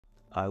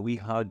Are we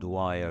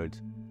hardwired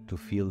to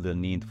feel the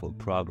need for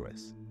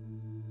progress?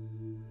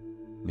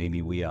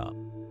 Maybe we are.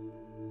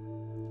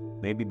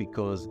 Maybe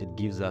because it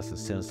gives us a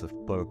sense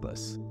of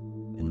purpose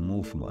and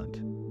movement.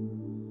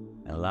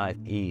 And life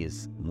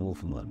is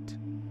movement.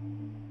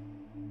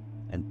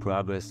 And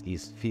progress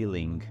is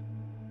feeling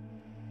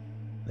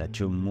that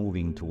you're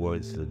moving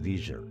towards the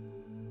vision.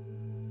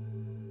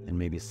 And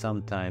maybe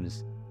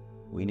sometimes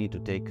we need to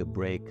take a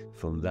break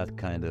from that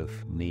kind of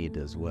need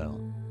as well.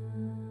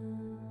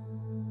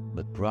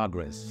 But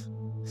progress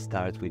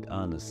starts with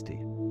honesty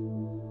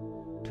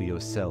to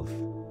yourself,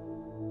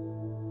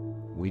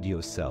 with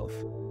yourself.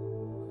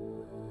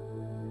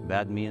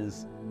 That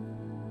means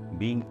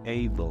being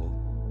able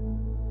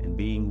and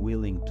being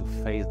willing to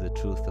face the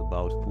truth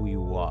about who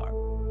you are,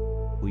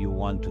 who you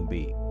want to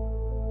be,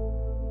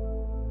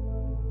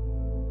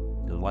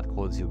 and what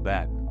holds you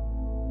back,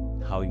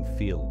 how you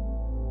feel.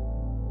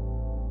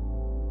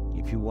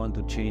 If you want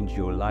to change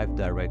your life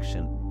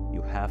direction,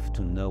 you have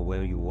to know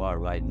where you are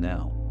right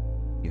now.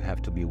 You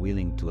have to be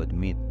willing to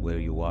admit where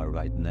you are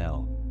right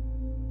now.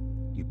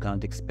 You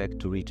can't expect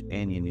to reach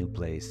any new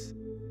place,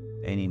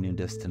 any new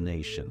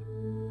destination,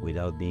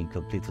 without being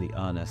completely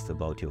honest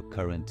about your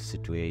current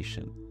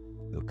situation,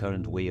 your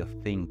current way of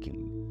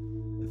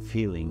thinking,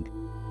 feeling,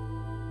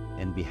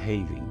 and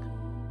behaving.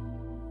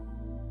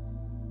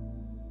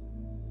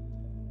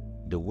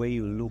 The way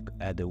you look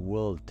at the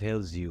world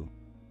tells you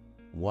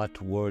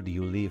what world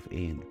you live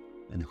in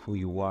and who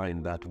you are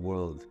in that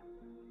world.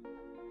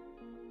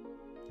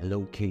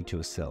 Locate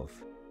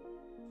yourself.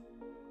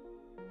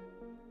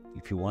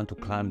 If you want to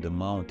climb the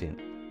mountain,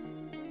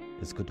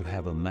 it's good to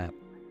have a map.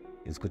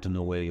 It's good to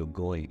know where you're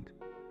going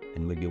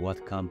and maybe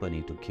what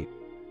company to keep.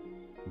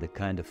 The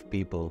kind of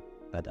people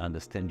that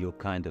understand your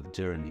kind of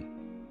journey.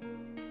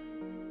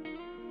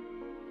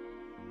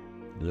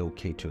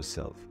 Locate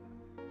yourself.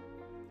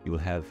 You will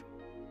have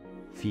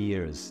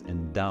fears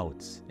and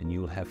doubts, and you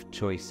will have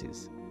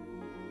choices.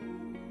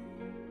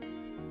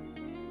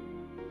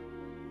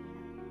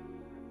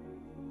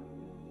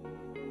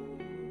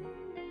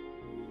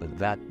 But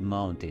that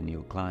mountain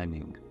you're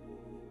climbing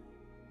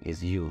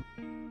is you.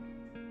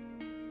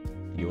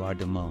 You are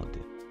the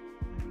mountain.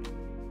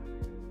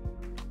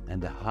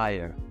 And the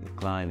higher you're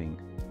climbing,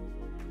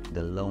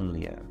 the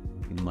lonelier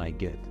you might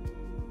get.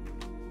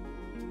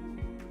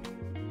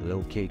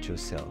 Locate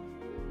yourself.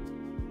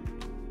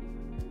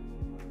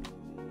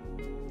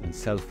 And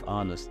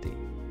self-honesty.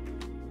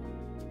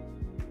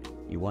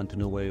 You want to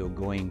know where you're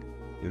going,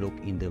 you look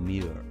in the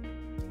mirror.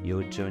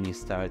 Your journey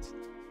starts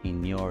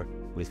in your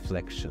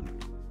reflection,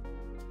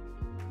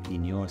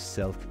 in your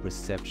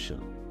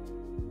self-perception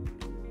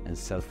and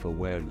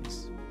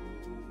self-awareness.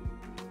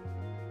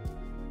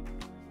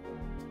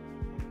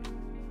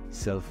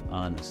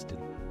 Self-honesty.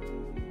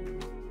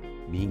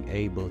 Being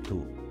able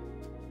to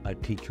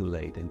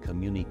articulate and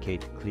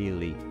communicate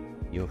clearly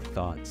your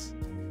thoughts,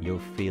 your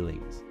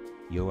feelings,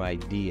 your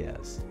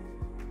ideas,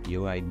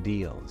 your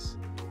ideals.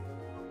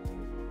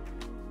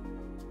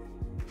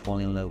 Fall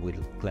in love with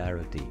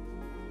clarity.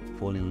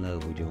 Fall in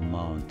love with your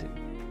mountain.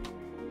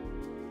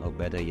 Or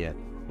better yet,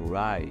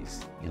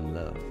 rise in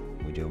love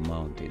with your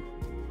mountain.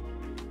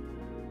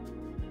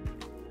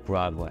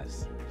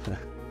 Progress.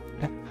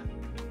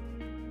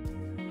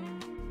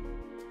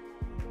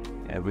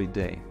 Every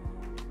day.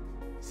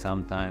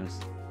 Sometimes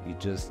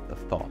it's just a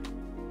thought.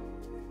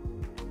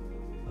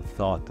 A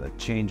thought, a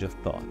change of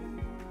thought.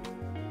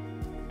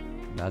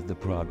 That's the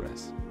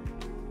progress.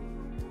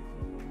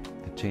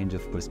 A change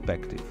of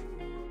perspective.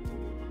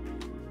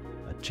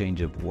 A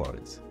change of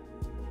words.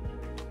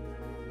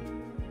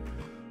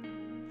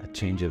 A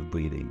change of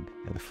breathing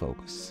and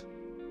focus.